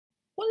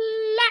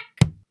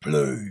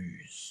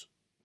Please.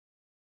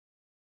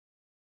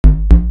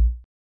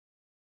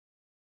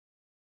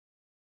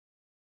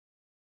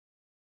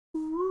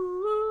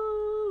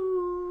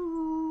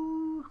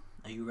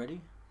 Are you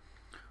ready?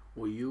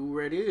 Well, you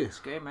ready? This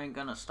game ain't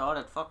gonna start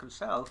at fucking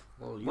self.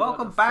 Well, you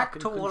Welcome back to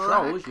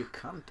controls, Whlack. you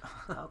cunt.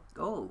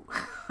 Oh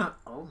my.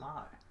 Oh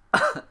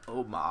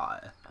my.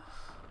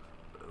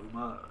 Oh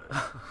my.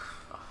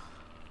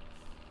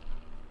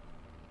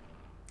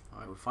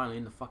 Alright, we're finally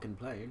in the fucking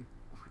plane.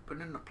 We've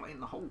been in the plane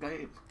the whole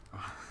game.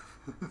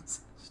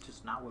 It's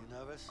just now we're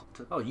Nervous? up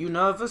to... Oh, you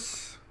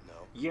nervous? No.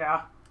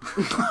 Yeah.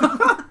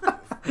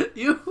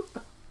 You?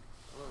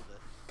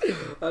 A little bit.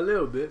 A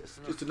little bit.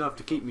 Just enough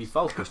to keep me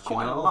focused, you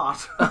Quite know? a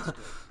lot.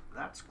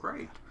 That's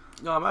great.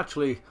 No, I'm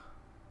actually...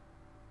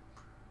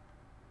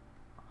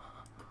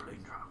 The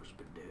plane driver's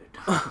been dead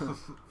for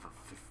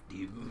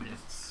 15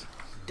 minutes.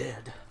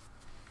 Dead.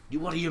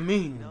 What do you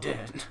mean,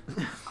 dead?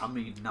 I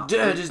mean, not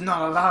Dead is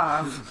not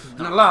alive.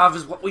 And alive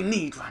is what we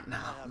need right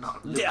now.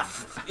 Not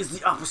Death is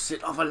the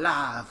opposite of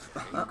alive.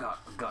 You got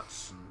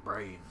guts and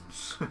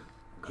brains.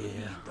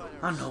 Yeah,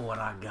 I know what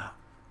I got.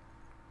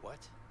 What?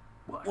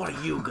 What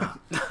do you got?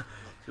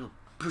 You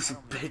pussy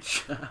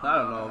bitch. I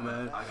don't know,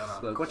 man. I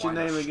got a Look, what's your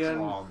quite a name again?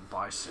 strong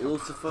bicep.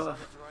 Lucifer?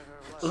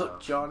 Look,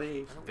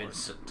 Johnny.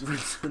 Vincent.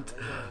 Vincent.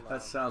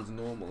 That sounds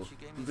normal.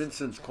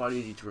 Vincent's quite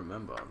easy to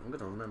remember. I'm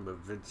gonna remember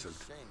Vincent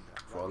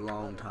for a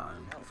long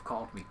time. You've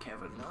called me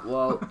Kevin.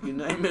 Well, your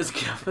name is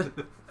Kevin.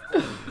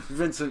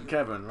 Vincent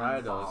Kevin, right?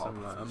 Or Bob.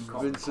 something like I'm You've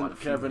called me quite a Vincent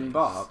few Kevin names.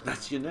 Bob.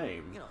 That's your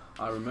name.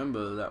 I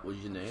remember that was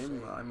your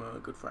name. I'm a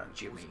good friend.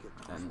 Jimmy.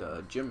 And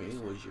Jimmy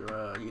was your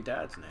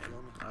dad's name.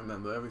 I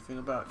remember everything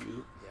about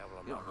you. Yeah,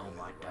 well, I'm You not don't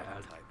know my really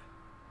dad. type.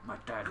 My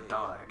dad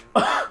died.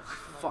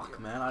 Fuck,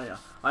 man,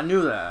 I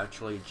knew that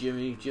actually.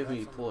 Jimmy,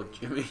 poor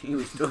Jimmy, he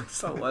was doing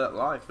so well at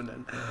life, and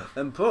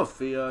then poof,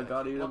 he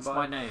got eaten What's by.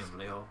 my name,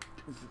 Leo?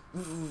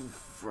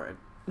 Fred.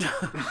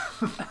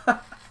 I'll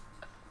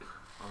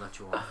let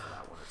you off for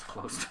that one. It's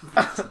close to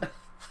Vincent.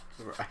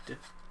 Right.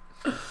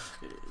 It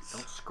is.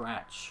 Don't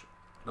scratch.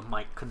 The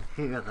mic can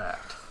hear that.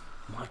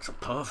 Mike's a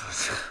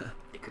pervert.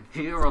 It can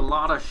hear a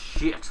lot of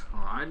shit,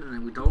 alright?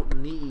 And we don't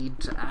need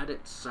to add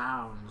its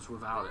sounds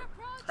without it.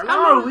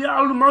 Hello, we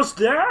are almost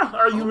there.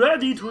 Are you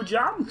ready to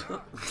jump?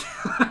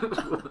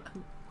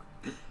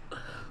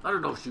 I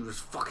don't know if she was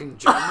fucking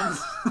German.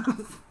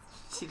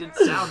 She didn't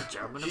sound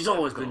German. She's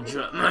always been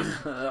German.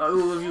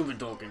 Who have you been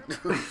talking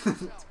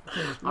to?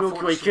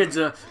 Milky Way kids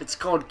it's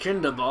called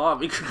Kinderbar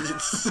because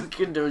it's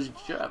Kinder is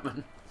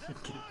German.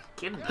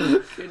 Kinder.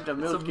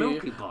 Kinder It's a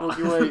Milky Bar.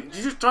 Milky Way. Did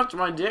you just touch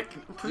my dick?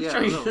 I'm pretty Yeah,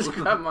 sure you no. just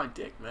grabbed my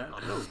dick, man.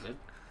 I know, man.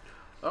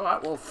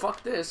 Alright, well,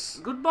 fuck this.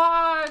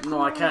 Goodbye. No,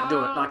 I can't do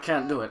it. I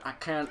can't do it. I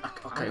can't.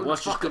 Okay, I'm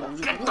let's just go. fucking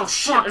get Oh, the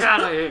shit. fuck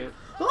out of here.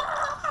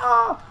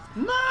 Ah,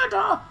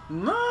 murder!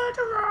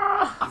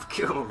 Murderer! I've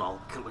killed.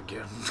 I'll kill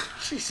again.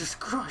 Jesus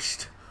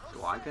Christ.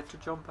 Do I get to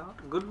jump out?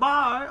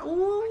 Goodbye.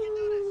 Ooh.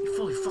 You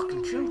fully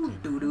fucking killed me.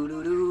 Do do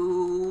do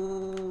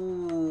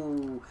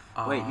do.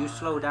 Wait, you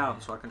slow down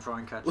so I can try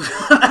and catch you.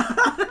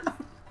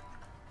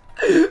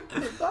 Hey,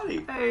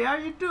 buddy. Hey, how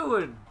you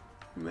doing?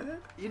 Man.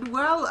 You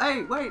well?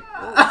 Hey, wait.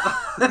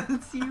 Oh.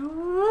 It's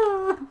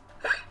you.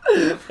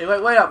 Hey,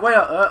 wait up. What you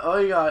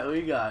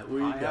got? I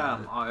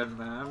am Iron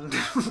Man.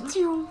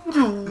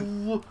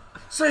 You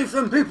save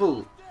them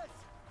people.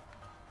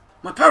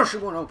 My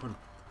parachute won't open.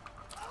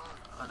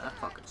 Oh, that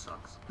fucking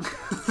sucks.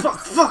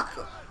 Fuck.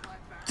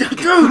 Dude,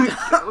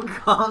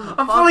 I'm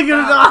I'm fully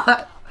gonna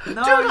die. No,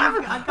 Dude, I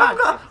got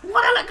you.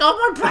 What did I go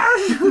my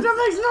parachute? That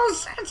makes no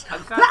sense. I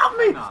got Help you.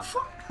 me. Hang on.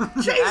 Fuck. Hang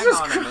Jesus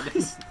on a minute.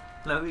 Christ.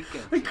 Let me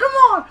get Hey, you. come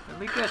on. Let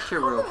me get you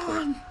real Come quick.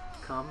 on.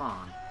 Come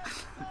on.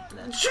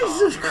 Let's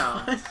Jesus calm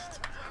down. Christ.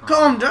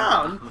 Calm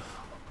down.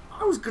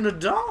 I was gonna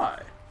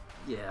die.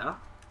 Yeah.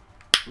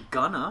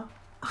 Gonna.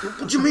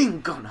 What do you mean,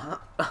 gonna?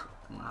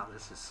 Wow,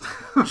 this is...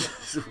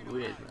 This is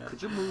weird, man.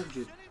 Could you move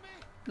your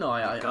No,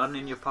 I gun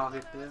in your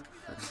pocket there?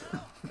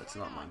 that's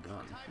not my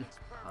gun.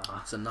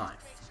 It's a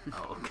knife.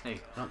 Oh, okay.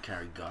 I don't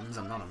carry guns.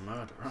 I'm not a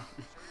murderer. I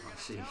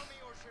see.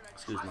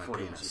 Excuse I my thought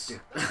it was penis.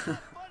 your dick.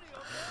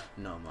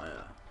 No, my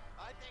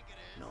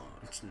no,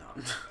 it's not.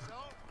 Let's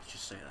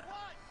just say that.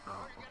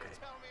 Oh, okay.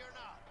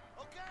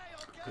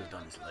 Could have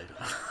done this later.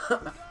 I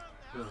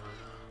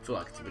feel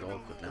like it's a bit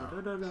awkward now.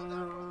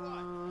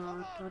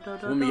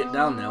 When we get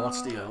down there,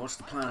 what's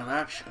the plan of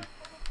action?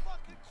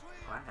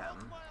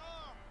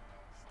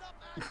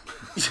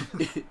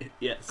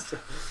 Yes.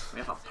 We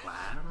have a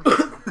plan.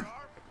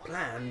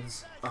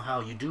 Plans are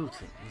how you do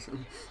things.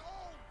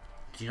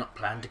 Did you not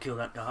plan to kill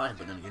that guy?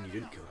 But then again, you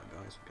didn't kill that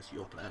guy, so I guess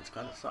your plans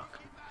kind of suck.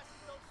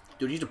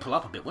 Dude, you need to pull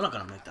up a bit. We're not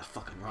gonna make that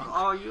fucking rock.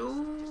 Are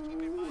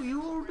you?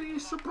 You'll be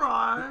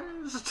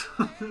surprised.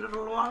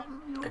 Little one.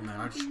 Hey man,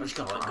 I just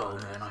gotta let go,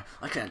 man.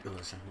 I can't do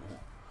this anymore.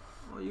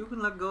 Well, you can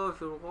let go if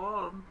you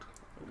want.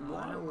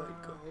 Why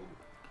let go?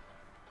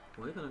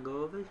 We're gonna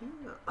go over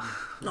here.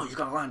 No, you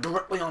gotta land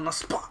directly on the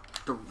spot.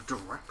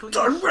 Directly?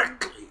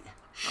 Directly!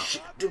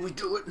 Shit, did we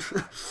do it?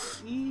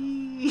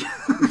 Eee.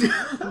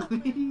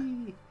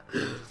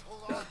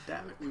 God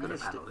damn it, we Could have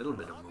missed had it. a little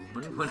bit of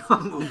movement. We're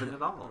not moving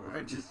at all.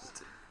 Right.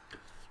 Just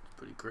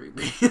Pretty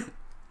creepy.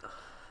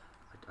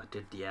 I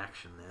did the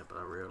action there, but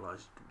I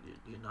realized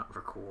you're not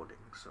recording,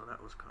 so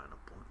that was kind of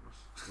pointless.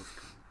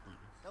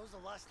 That was the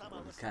last time I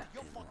Well, the listened cat to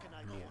your came fucking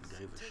along. No ideas. one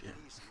gave a Take shit. it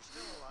easy. You're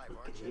still alive,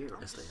 aren't Look you? here.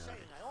 I'm Yes, just they are.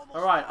 saying, I almost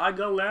Alright, I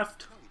go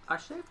left. I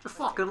saved your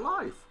fucking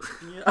life.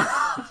 Yeah.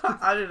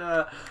 I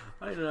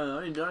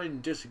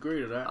didn't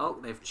disagree to that. Oh,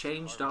 they've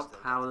changed up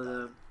how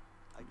the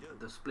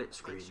split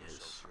screen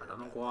is. I don't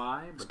know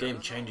why, This but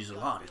game changes a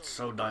lot. It's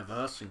so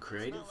diverse and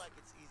creative.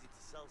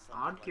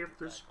 I'd give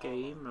this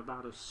game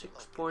about a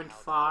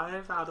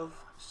 6.5 out of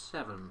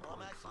 7.5.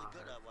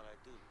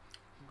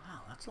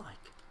 Wow, that's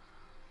like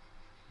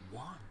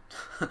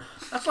 1.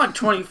 That's like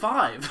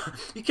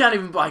 25. You can't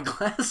even buy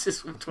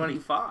glasses from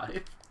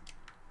 25.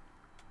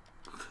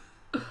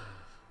 It's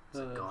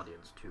a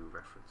Guardians 2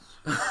 reference.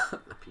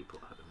 The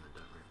people out in the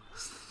don't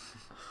realize.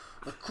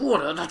 A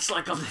quarter, that's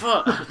like a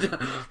third.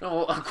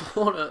 No, a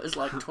quarter is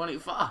like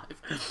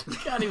 25. You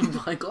can't even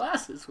buy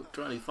glasses with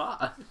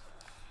 25.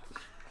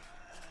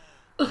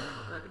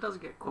 It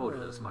doesn't get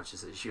quoted as much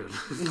as it should.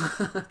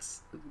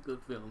 That's a good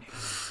film.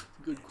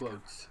 Good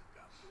quotes.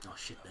 Oh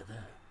shit, they're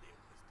there.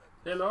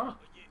 Hello?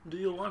 Do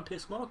you want a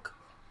smoke?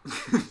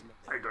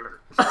 I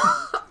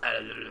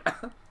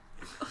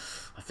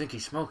think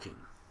he's smoking.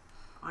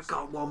 I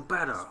got one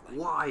better.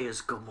 Why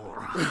is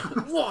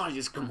Gamora? Why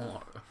is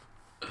Gamora?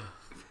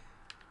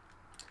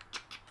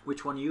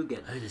 Which one are you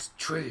getting? Hey, this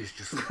tree is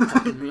just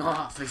fucking me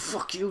off. Hey,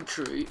 fuck you,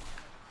 tree.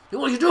 Hey,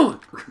 what are you doing?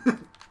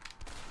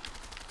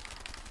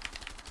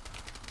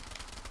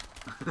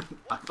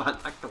 I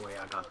like the way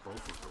I got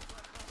both of them.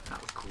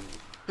 That was cool.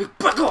 Hey,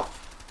 back off!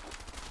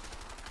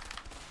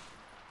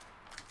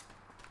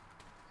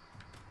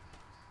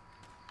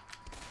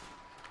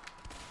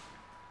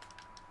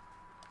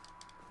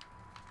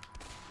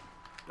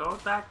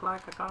 Don't act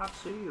like I can't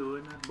see you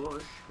in that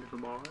bush, little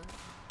boy.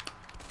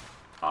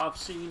 I've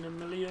seen a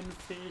million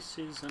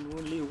faces and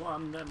only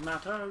one that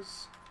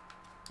matters.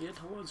 It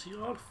was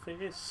your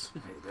face.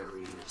 Hey, there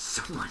he is.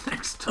 Someone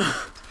next to it.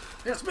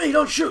 It's me,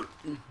 don't shoot!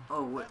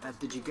 Oh, wait,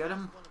 did you get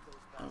him?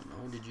 I don't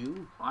know, did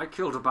you? I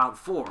killed about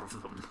 4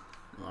 of them.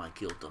 Oh, I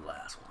killed the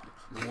last one.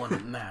 The one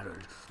that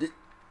mattered. Did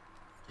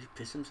he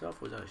piss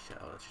himself or was that a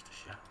shower? That's just a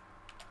shower.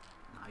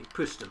 Nah, he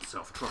pissed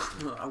himself,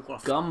 trust me. I've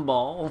got a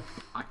gumball.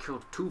 I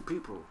killed 2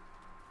 people.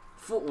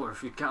 4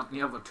 if you count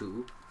the other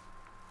 2.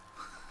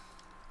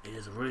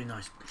 There's a really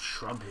nice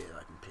shrub here that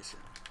I can piss in.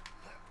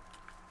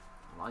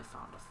 Well, I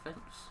found a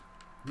fence.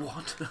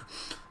 What?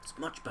 It's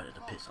much better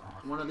to piss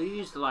on. One of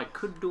these that I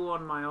could do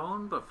on my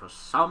own, but for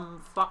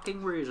some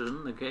fucking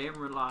reason, the game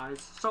relies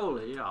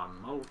solely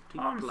on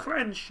multiplayer. On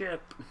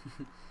friendship.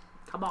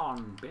 Come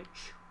on,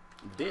 bitch.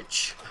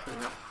 Bitch.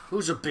 Yep.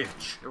 Who's a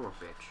bitch? You're a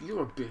bitch.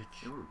 You're a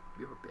bitch.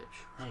 You're a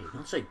bitch. Hey,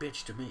 don't say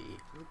bitch to me.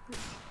 You're a bitch.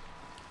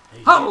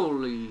 Hey,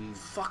 Holy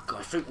fuck,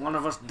 I think one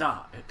of us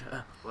died.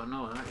 Well,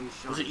 no, that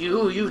is Was it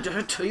you? You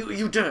dead?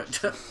 You dead?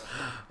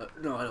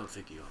 No, I don't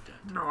think you're dead.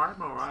 No, I'm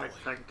alright,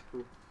 thank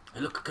you. Hey,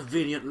 look, a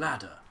convenient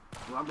ladder.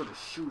 Well, I'm gonna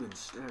shoot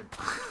instead.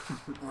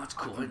 Well, that's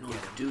cool. I didn't know you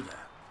could do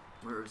that.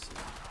 Where is he?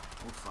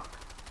 Oh, fuck.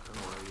 I don't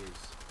know where he is.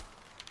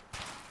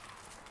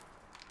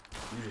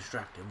 You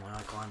distract him when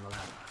I climb the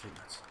ladder. I think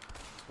that's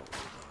what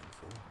we're going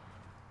for.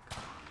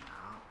 Come on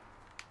now.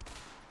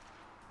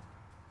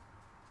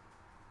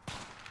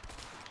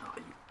 Oh,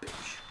 you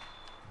bitch.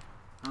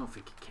 I don't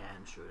think you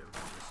can shoot him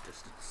from this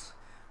distance.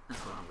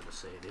 That's what I'm gonna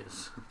say it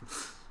is.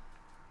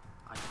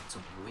 I got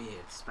some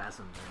weird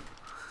spasm there.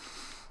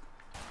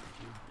 Did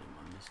you?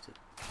 I missed it.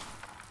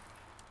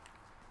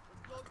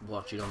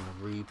 Watch it on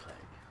the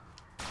replay.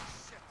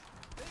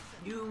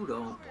 You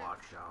don't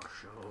watch our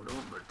show.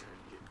 Don't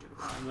pretend you do.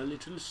 I'm a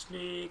little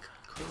snake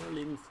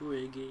crawling through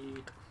a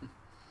gate.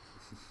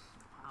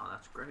 Wow,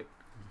 that's great.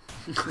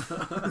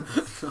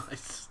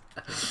 Nice.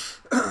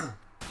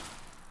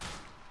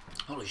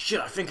 Holy shit,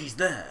 I think he's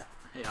there.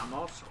 Hey, I'm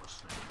also a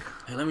snake.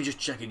 Hey, let me just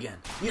check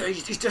again. Yeah,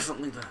 he's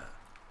definitely there.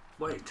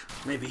 Wait.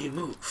 Maybe he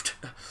moved.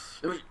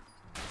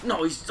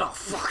 No, he's... Oh,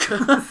 fuck.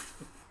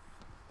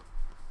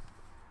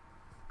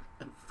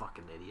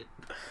 Fucking idiot.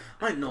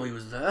 I didn't know he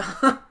was there.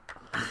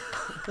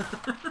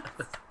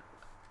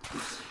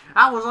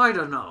 How was I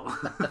to know?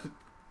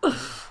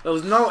 There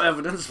was no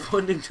evidence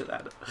pointing to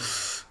that.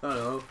 I don't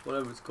know,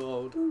 whatever it's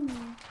called.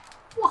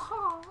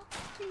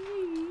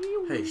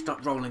 Hey,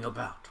 stop rolling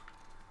about.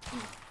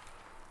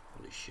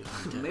 Holy shit,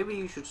 I'm dead. Maybe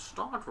you should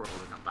start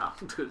rolling about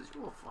because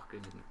you're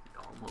fucking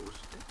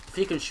almost dead. If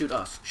he can shoot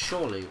us,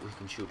 surely we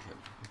can shoot him.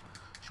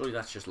 Surely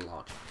that's just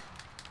logic.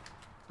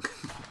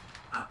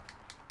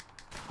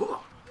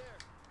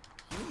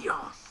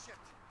 Yeah.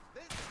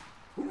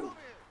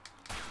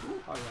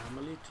 I am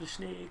a little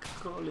snake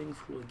crawling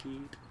through a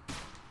gate.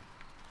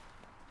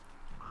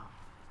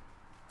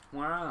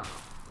 Wow. Wow.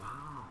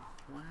 Wow.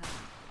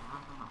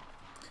 Wow.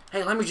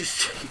 Hey, let me just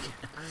check again.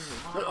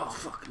 Hey, wow. Oh,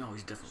 fuck. No,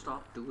 he's definitely...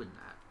 Stop doing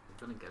that. You're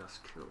gonna get us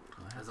killed.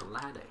 There's a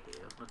ladder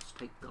here. Let's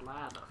take the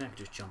ladder. I can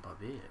just jump up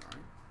here,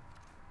 right?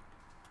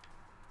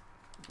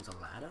 There's a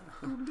ladder?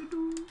 What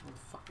the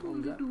fuck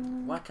was that?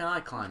 Why can't I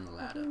climb the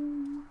ladder?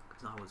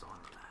 Because I was on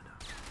the ladder.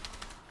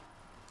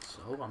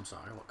 So, I'm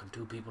sorry, what, can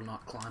two people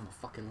not climb a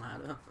fucking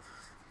ladder?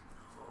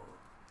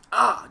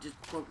 Ah, I just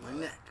broke my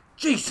neck.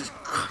 Jesus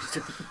Christ!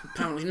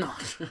 Apparently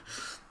not.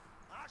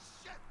 Ah,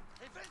 shit!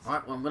 Hey, Vince,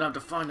 Alright, well, I'm gonna have to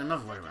find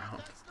another way around.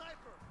 that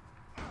sniper.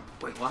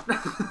 Wait, what?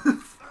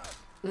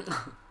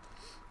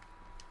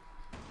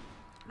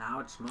 Now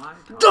it's my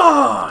turn.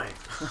 Die!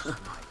 Sniper.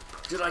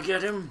 Did I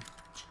get him?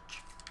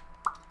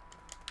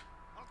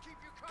 I'll keep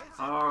you covered.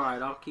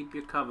 Alright, I'll keep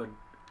you covered.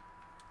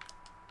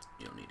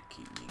 You don't need to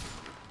keep me covered.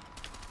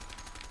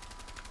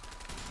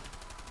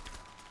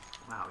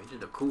 Wow, he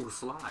did a cool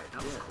slide.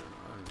 That was Yeah, cool.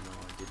 no,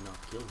 I did not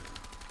kill him.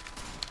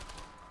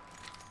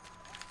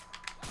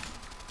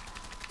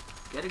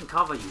 Get in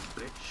cover, you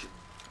bitch.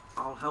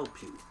 I'll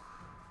help you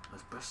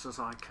as best as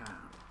I can.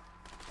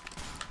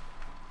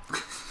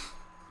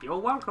 You're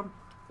welcome.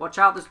 Watch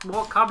out, there's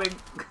more coming.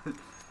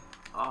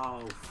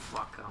 Oh,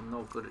 fuck, I'm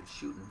no good at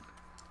shooting.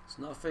 There's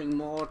nothing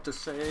more to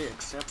say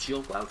except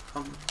you're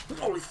welcome.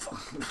 Holy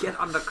fuck. Get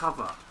under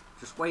cover.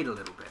 Just wait a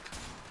little bit.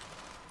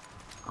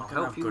 I'll I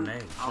help have you.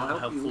 grenades. I'll You know how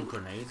help helpful you.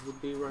 grenades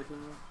would be right now?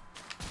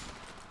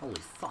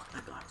 Holy fuck,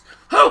 that guy was...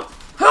 Help!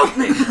 Help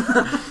me!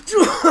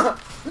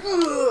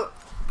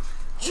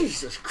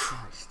 Jesus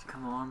Christ.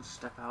 Come on,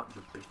 step out,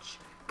 you bitch.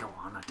 Go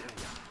on, I tell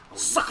ya. Oh,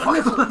 Suck you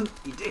a fuck-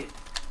 He did.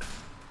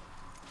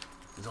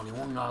 There's only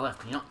one guy left.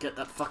 Can you not get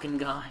that fucking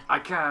guy? I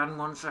can,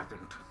 1 second.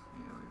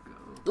 Here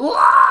we go.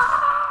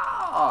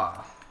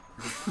 Ah!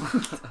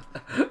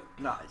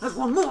 Nice. There's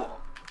one more.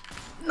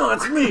 No,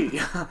 that's me!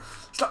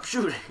 Stop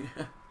shooting!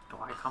 Do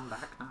I come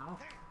back now?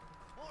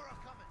 More are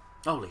coming.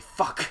 Holy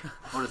fuck.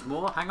 Oh, there's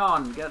more? Hang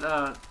on, get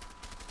I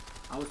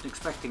wasn't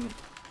expecting it.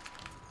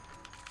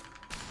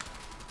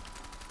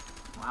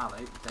 Wow,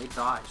 they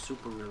die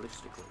super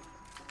realistically.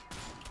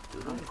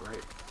 Dude, Oh,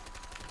 great.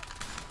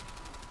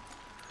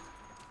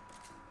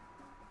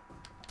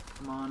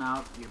 Come on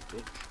out, you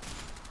bitch.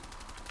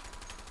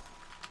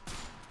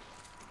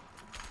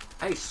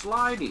 Hey,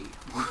 Slidey!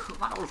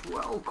 That was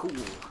well cool.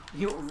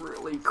 You're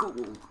really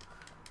cool.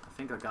 I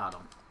think I got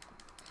him.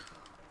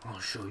 I'll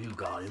show you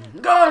got him.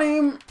 Got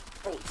him!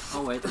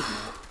 Oh wait, there's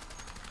more.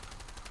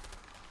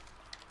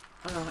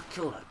 How did I not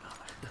kill that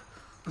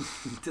guy?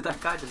 Did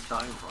that guy just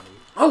die in front of you?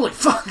 Holy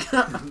fuck!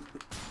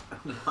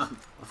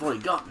 I thought he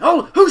got me.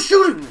 Oh, who's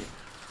shooting me?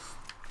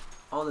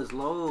 Oh, there's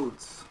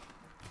loads.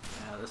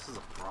 Yeah, this is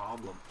a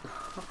problem.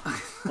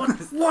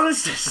 What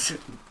is this?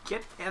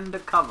 Get into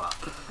cover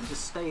and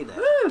just stay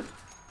there.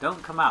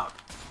 Don't come out.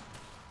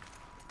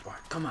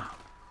 Alright, come out.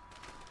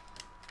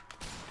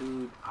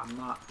 Dude, I'm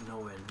not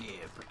nowhere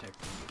near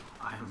protecting you.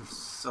 I am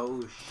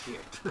so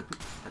shit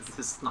as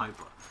this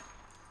sniper.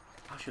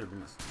 I should have been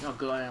you know how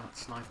good I am at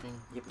sniping?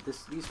 Yeah, but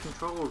these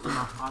controls are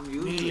not, I'm used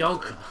to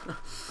Mediocre.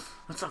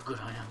 That's how good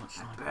I am at at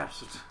sniping.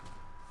 best.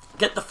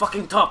 Get the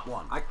fucking top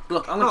one.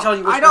 Look, I'm gonna Look, tell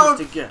you I which ones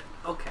don't- to get.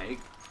 Okay,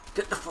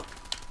 Get the fuck...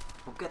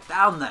 well get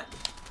down then.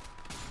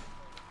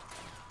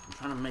 I'm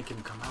trying to make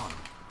him come out.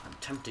 I'm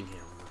tempting him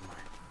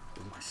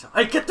with myself.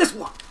 Hey, get this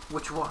one!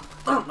 Which one?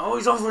 I don't know,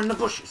 he's over in the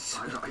bushes.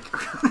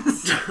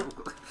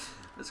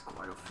 There's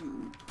quite a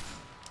few.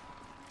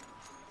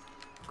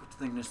 Good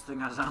thing this thing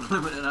has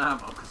unlimited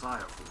ammo, because I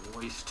have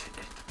wasted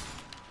it.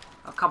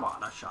 Oh, come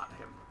on, I shot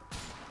him.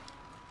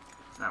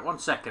 Alright, 1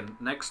 second.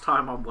 Next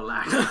time on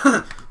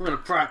Whlack. We're gonna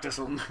practice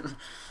on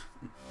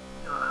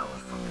Oh, that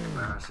was fucking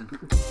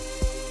embarrassing.